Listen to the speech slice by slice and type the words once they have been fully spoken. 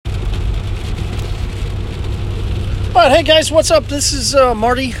right, hey guys, what's up? This is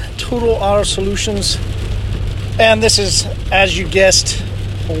Marty, Total Auto Solutions, and this is, as you guessed,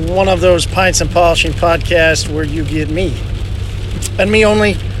 one of those Pints and Polishing podcasts where you get me, and me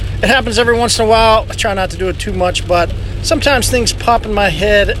only. It happens every once in a while. I try not to do it too much, but sometimes things pop in my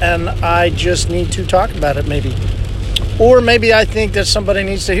head, and I just need to talk about it, maybe. Or maybe I think that somebody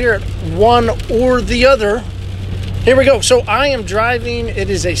needs to hear it. One or the other. Here we go. So I am driving.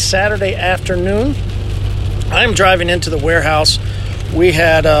 It is a Saturday afternoon. I am driving into the warehouse. We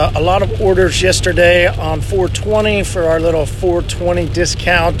had a lot of orders yesterday on 420 for our little 420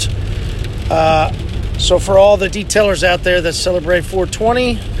 discount. So for all the detailers out there that celebrate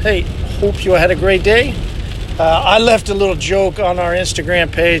 420, hey, hope you had a great day. I left a little joke on our Instagram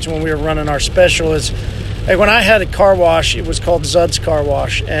page when we were running our special. Hey, when I had a car wash, it was called Zud's Car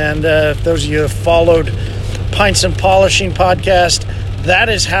Wash. And if those of you have followed Pints and Polishing podcast, that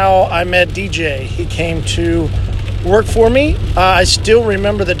is how I met DJ. He came to work for me. I still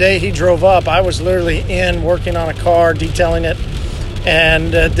remember the day he drove up. I was literally in working on a car, detailing it.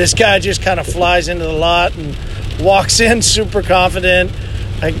 And this guy just kind of flies into the lot and walks in super confident,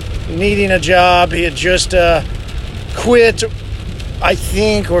 like needing a job. He had just quit, I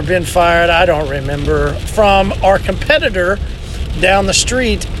think, or been fired, I don't remember, from our competitor down the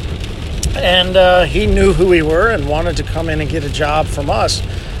street. And he knew who we were and wanted to come in and get a job from us.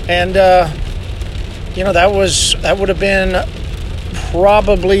 And, that would have been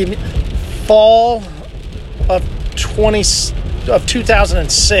probably fall of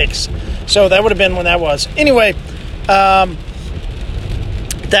 2006. So that would have been when that was. Anyway, that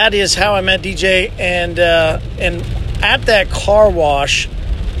is how I met DJ. And at that car wash,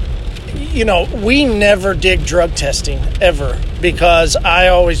 we never did drug testing ever, because I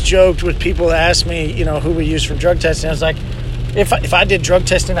always joked with people that asked me, who we use for drug testing. I was like, if I did drug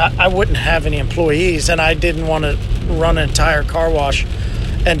testing, I wouldn't have any employees, and I didn't want to run an entire car wash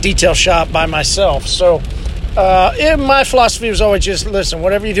and detail shop by myself. So my philosophy was always just, listen,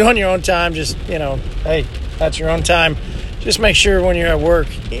 whatever you do on your own time, just, hey, that's your own time. Just make sure when you're at work,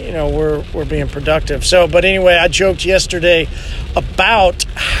 we're being productive. So, but anyway, I joked yesterday about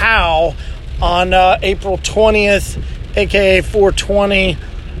how on April 20th, aka 420,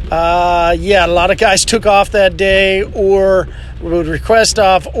 a lot of guys took off that day or would request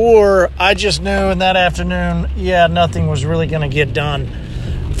off, or I just knew in that afternoon, nothing was really going to get done.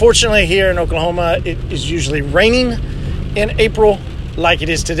 Fortunately, here in Oklahoma, it is usually raining in April like it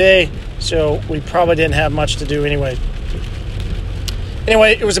is today, so we probably didn't have much to do anyway.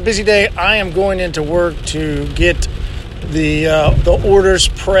 Anyway, it was a busy day. I am going into work to get the orders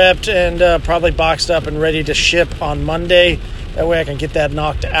prepped and probably boxed up and ready to ship on Monday. That way I can get that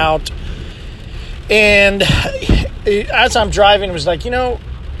knocked out. And as I'm driving, it was like, I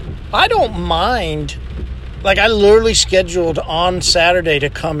don't mind. Like, I literally scheduled on Saturday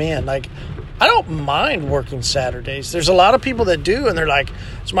to come in. Like, I don't mind working Saturdays. There's a lot of people that do, and they're like,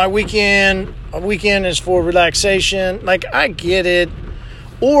 it's my weekend. A weekend is for relaxation. Like, I get it.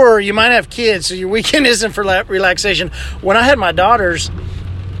 Or you might have kids, so your weekend isn't for relaxation. When I had my daughters,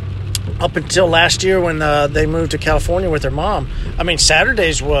 up until last year when they moved to California with their mom,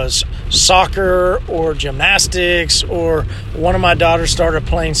 Saturdays was soccer or gymnastics, or one of my daughters started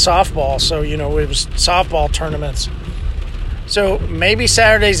playing softball. So, it was softball tournaments. So maybe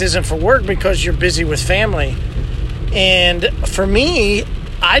Saturdays isn't for work because you're busy with family. And for me,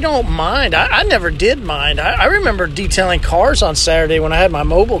 I don't mind. I never did mind. I remember detailing cars on Saturday when I had my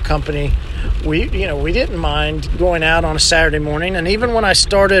mobile company. We didn't mind going out on a Saturday morning. And even when I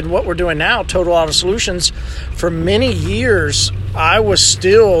started what we're doing now, Total Auto Solutions, for many years, I was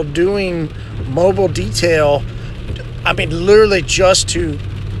still doing mobile detail. Literally just to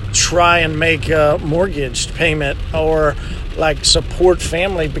try and make a mortgage payment or like support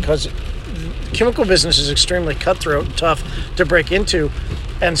family, because chemical business is extremely cutthroat and tough to break into.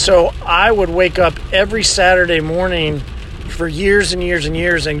 And so I would wake up every Saturday morning for years and years and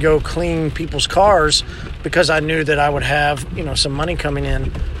years and go clean people's cars, because I knew that I would have, some money coming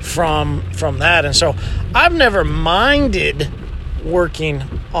in from that. And so I've never minded working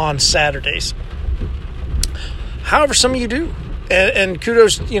on Saturdays. However, some of you do. And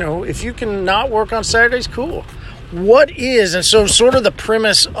kudos, if you can not work on Saturdays, cool. And so sort of the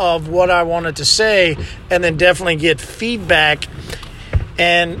premise of what I wanted to say, and then definitely get feedback.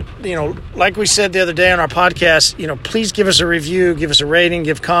 And, like we said the other day on our podcast, please give us a review, give us a rating,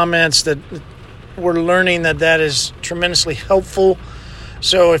 give comments. That we're learning that is tremendously helpful.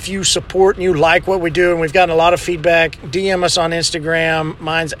 So if you support and you like what we do, and we've gotten a lot of feedback, DM us on Instagram.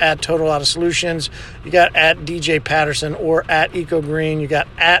 Mine's at Total Auto Solutions. You got at DJ Patterson or at Eco Green. You got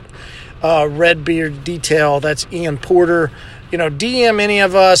at Redbeard Detail. That's Ian Porter. DM any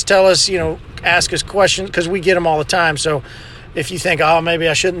of us, tell us, ask us questions, because we get them all the time. So if you think, oh, maybe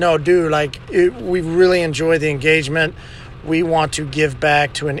I shouldn't know, we really enjoy the engagement. We want to give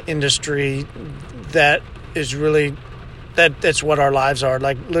back to an industry that is really, that's what our lives are.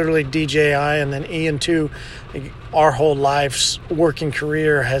 Like literally DJI and then Ian too. Our whole life's working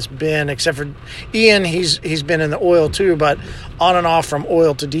career has been, except for Ian, he's been in the oil too, but on and off from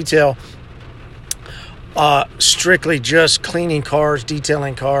oil to detail, strictly just cleaning cars,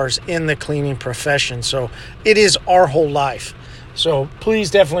 detailing cars in the cleaning profession. So it is our whole life. So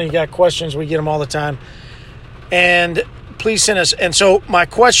please, definitely, you got questions, we get them all the time. And please send us. And so my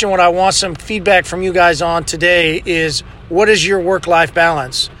question, what I want some feedback from you guys on today is, what is your work-life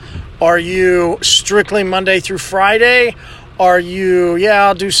balance? Are you strictly Monday through Friday? Are you,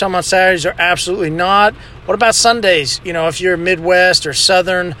 I'll do some on Saturdays, or absolutely not? What about Sundays? If you're Midwest or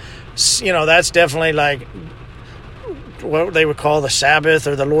Southern, that's definitely like what they would call the Sabbath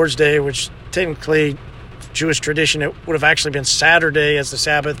or the Lord's Day, which technically Jewish tradition, it would have actually been Saturday as the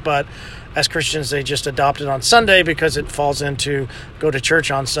Sabbath, but as Christians, they just adopted on Sunday because it falls into go to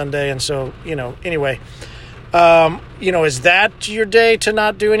church on Sunday. And so, anyway, is that your day to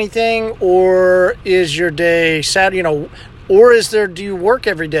not do anything, or is your day Saturday, or do you work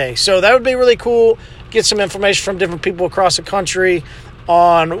every day? So that would be really cool. Get some information from different people across the country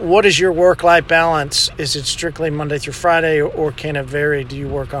on what is your work-life balance. Is it strictly Monday through Friday, or can it vary? Do you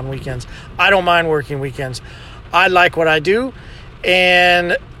work on weekends? I don't mind working weekends. I like what I do.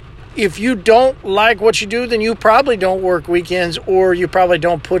 And if you don't like what you do, then you probably don't work weekends, or you probably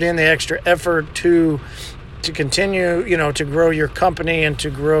don't put in the extra effort to continue, to grow your company and to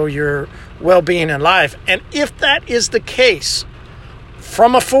grow your well-being in life. And if that is the case,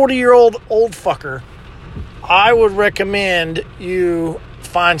 from a 40-year-old old fucker, I would recommend you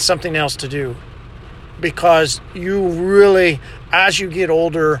find something else to do, because you really, as you get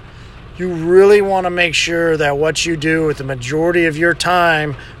older, you really want to make sure that what you do with the majority of your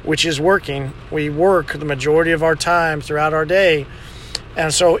time, which is working, we work the majority of our time throughout our day.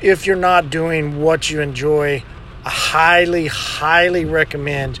 And so if you're not doing what you enjoy, I highly, highly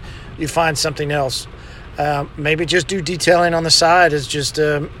recommend you find something else. Maybe just do detailing on the side as just,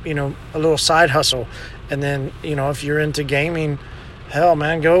 a little side hustle. And then, if you're into gaming, hell,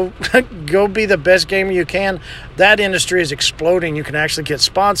 man, go be the best gamer you can. That industry is exploding. You can actually get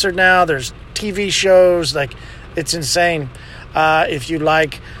sponsored now. There's TV shows. Like, it's insane. If you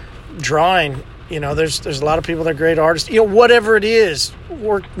like drawing, there's a lot of people that are great artists. Whatever it is,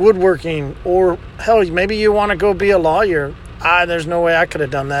 woodworking, or hell, maybe you want to go be a lawyer. There's no way I could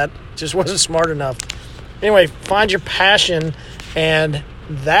have done that. Just wasn't smart enough. Anyway, find your passion and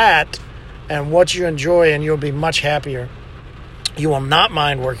what you enjoy, and you'll be much happier. You will not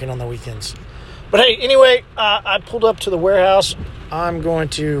mind working on the weekends. But hey, anyway, I pulled up to the warehouse. I'm going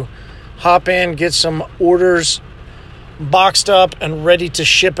to hop in, get some orders boxed up and ready to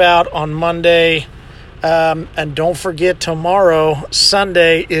ship out on Monday. And don't forget, tomorrow,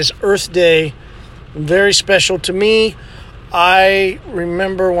 Sunday, is Earth Day. Very special to me. I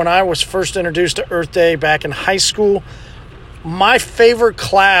remember when I was first introduced to Earth Day back in high school. My favorite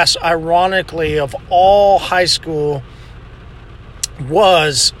class, ironically, of all high school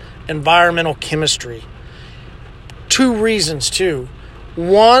was environmental chemistry. Two reasons, too.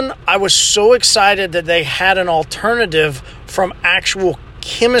 One, I was so excited that they had an alternative from actual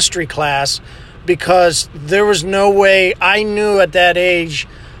chemistry class, because there was no way, I knew at that age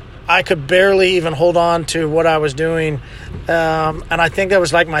I could barely even hold on to what I was doing. And I think that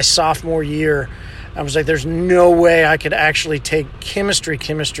was like my sophomore year. I was like, there's no way I could actually take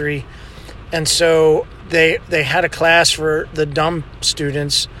chemistry. And so they had a class for the dumb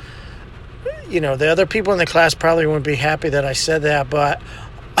students. The other people in the class probably wouldn't be happy that I said that, but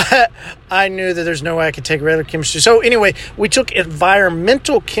I knew that there's no way I could take regular chemistry. So anyway, we took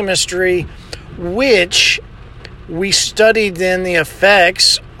environmental chemistry, which we studied then the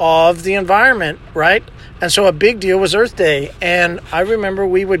effects of the environment, right? And so a big deal was Earth Day. And I remember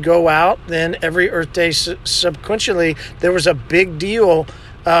we would go out then every Earth Day subsequently. There was a big deal.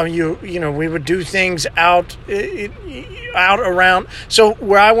 We would do things out around. So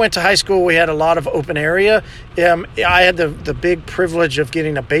where I went to high school, we had a lot of open area. I had the big privilege of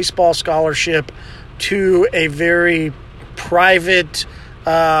getting a baseball scholarship to a very private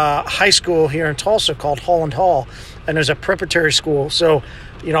high school here in Tulsa called Holland Hall. And there's a preparatory school. So,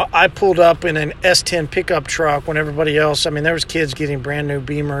 I pulled up in an S10 pickup truck when everybody else, there was kids getting brand new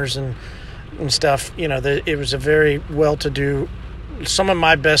Beamers and stuff. It was a very well-to-do. Some of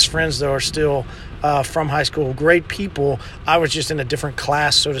my best friends, though, are still from high school. Great people. I was just in a different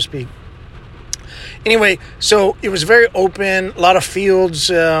class, so to speak. Anyway, so it was very open, a lot of fields.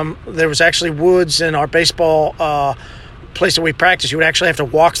 There was actually woods in our baseball place that we practiced. You would actually have to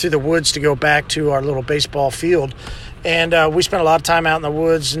walk through the woods to go back to our little baseball field. And we spent a lot of time out in the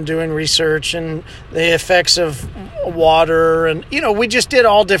woods and doing research and the effects of water. And, we just did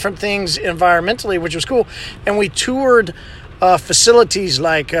all different things environmentally, which was cool. And we toured facilities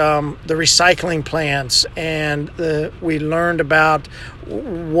like the recycling plants, and we learned about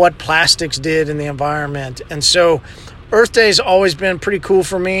what plastics did in the environment. And so Earth Day's always been pretty cool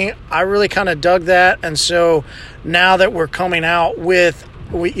for me. I really kind of dug that. And so now that we're coming out with,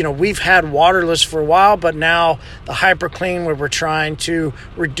 we've had waterless for a while, but now the HyperClean, where we're trying to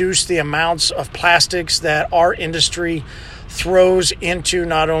reduce the amounts of plastics that our industry throws into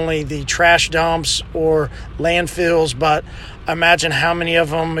not only the trash dumps or landfills, but imagine how many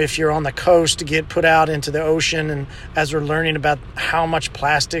of them, if you're on the coast, get put out into the ocean. And as we're learning about how much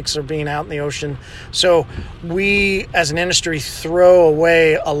plastics are being out in the ocean, so we as an industry throw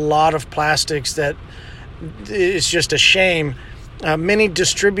away a lot of plastics that is just a shame. Many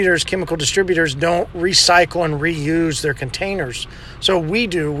distributors, chemical distributors, don't recycle and reuse their containers. So we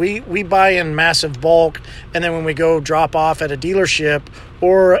do. We buy in massive bulk, and then when we go drop off at a dealership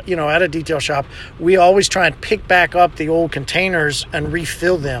or, at a detail shop, we always try and pick back up the old containers and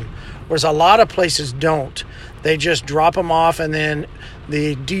refill them, whereas a lot of places don't. They just drop them off, and then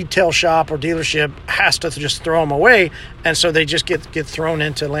the detail shop or dealership has to just throw them away, and so they just get thrown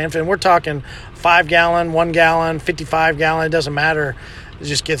into landfill. And we're talking 5 gallon, 1 gallon, 55 gallon, it doesn't matter. They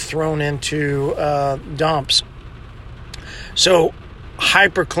just get thrown into dumps. So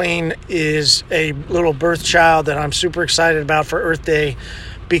HyperClean is a little birth child that I'm super excited about for Earth Day,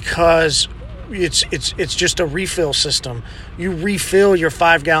 because it's just a refill system. You refill your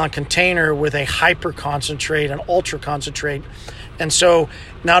 5 gallon container with a hyper concentrate, an ultra concentrate. And so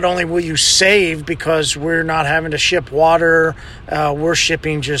not only will you save, because we're not having to ship water, we're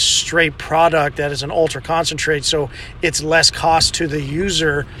shipping just straight product that is an ultra concentrate. So it's less cost to the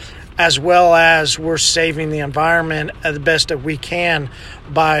user, as well as we're saving the environment the best that we can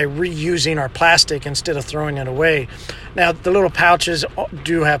by reusing our plastic instead of throwing it away. Now, the little pouches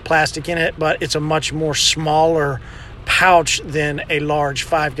do have plastic in it, but it's a much more smaller pouch than a large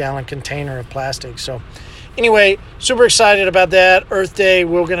 5 gallon container of plastic. So anyway, super excited about that. Earth Day,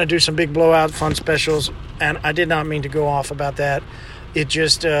 we're going to do some big blowout fun specials, and I did not mean to go off about that. It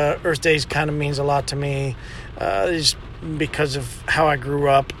just, Earth Day kind of means a lot to me. It's because of how I grew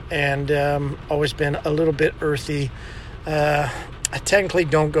up, and always been a little bit earthy. I technically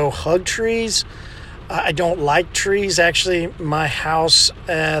don't go hug trees. I don't like trees. Actually, my house,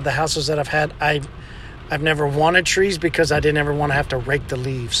 the houses that I've had, I've never wanted trees because I didn't ever want to have to rake the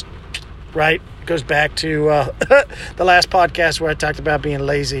leaves. Right? It goes back to the last podcast where I talked about being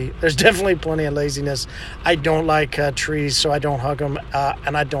lazy. There's definitely plenty of laziness. I don't like trees, so I don't hug them,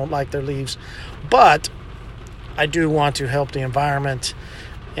 and I don't like their leaves. But I do want to help the environment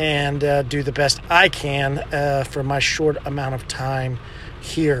and do the best I can for my short amount of time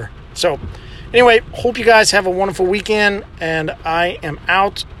here. So anyway, hope you guys have a wonderful weekend, and I am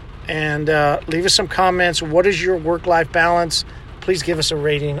out. And leave us some comments. What is your work-life balance? Please give us a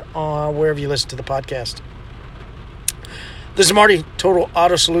rating wherever you listen to the podcast. This is Marty, Total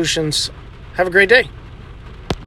Auto Solutions. Have a great day.